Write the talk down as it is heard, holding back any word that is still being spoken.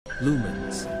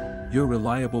Lumens, your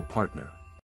reliable partner.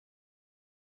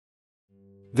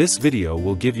 This video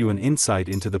will give you an insight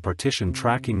into the partition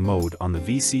tracking mode on the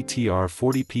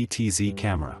VC-TR40 PTZ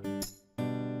camera.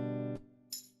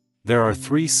 There are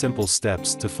 3 simple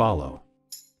steps to follow.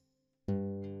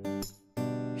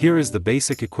 Here is the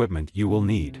basic equipment you will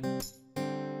need.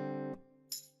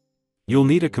 You'll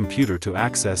need a computer to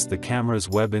access the camera's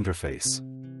web interface.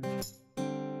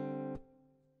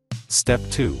 Step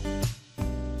 2.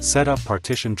 Set up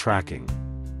partition tracking.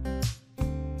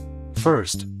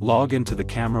 First, log into the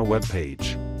camera web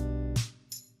page.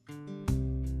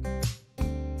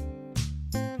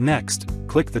 Next,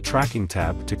 click the Tracking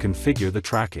tab to configure the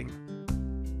tracking.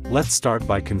 Let's start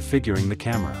by configuring the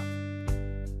camera.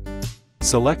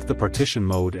 Select the partition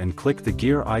mode and click the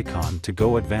gear icon to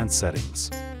go Advanced Settings.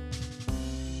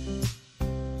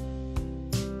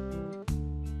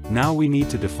 Now we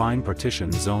need to define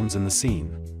partition zones in the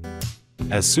scene.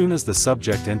 As soon as the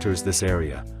subject enters this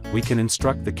area, we can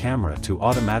instruct the camera to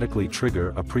automatically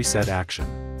trigger a preset action.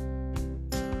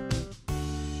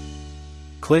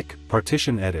 Click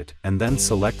Partition Edit and then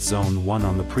select Zone 1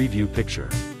 on the preview picture.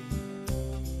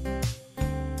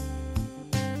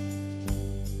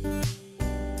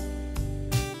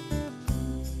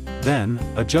 Then,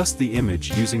 adjust the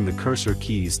image using the cursor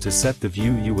keys to set the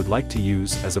view you would like to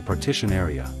use as a partition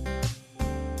area.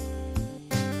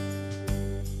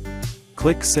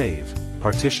 Click Save.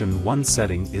 Partition 1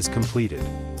 setting is completed.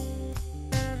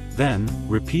 Then,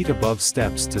 repeat above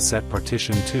steps to set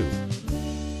partition 2.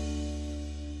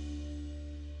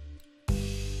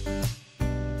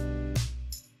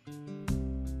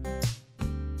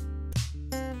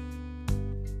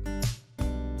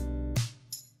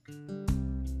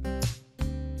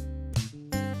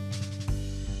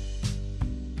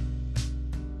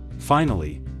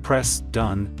 Finally, press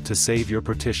Done to save your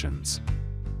partitions.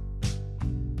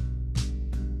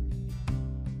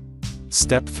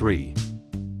 Step 3.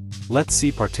 Let's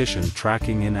see partition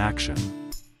tracking in action.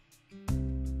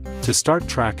 To start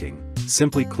tracking,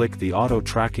 simply click the auto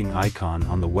tracking icon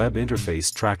on the web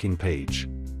interface tracking page.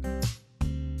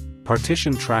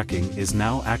 Partition tracking is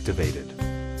now activated.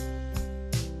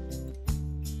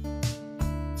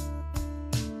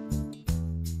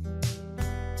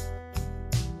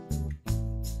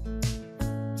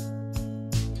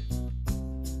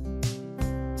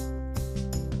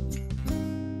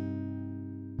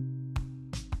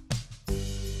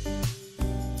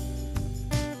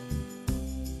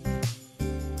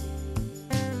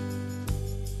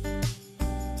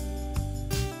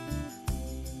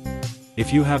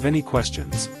 If you have any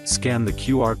questions, scan the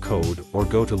QR code or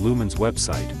go to Lumens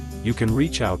website. You can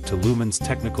reach out to Lumens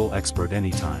technical expert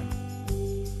anytime.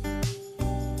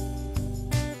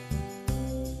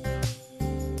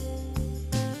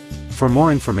 For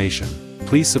more information,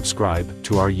 please subscribe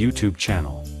to our YouTube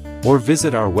channel or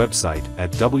visit our website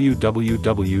at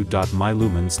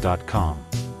www.mylumens.com.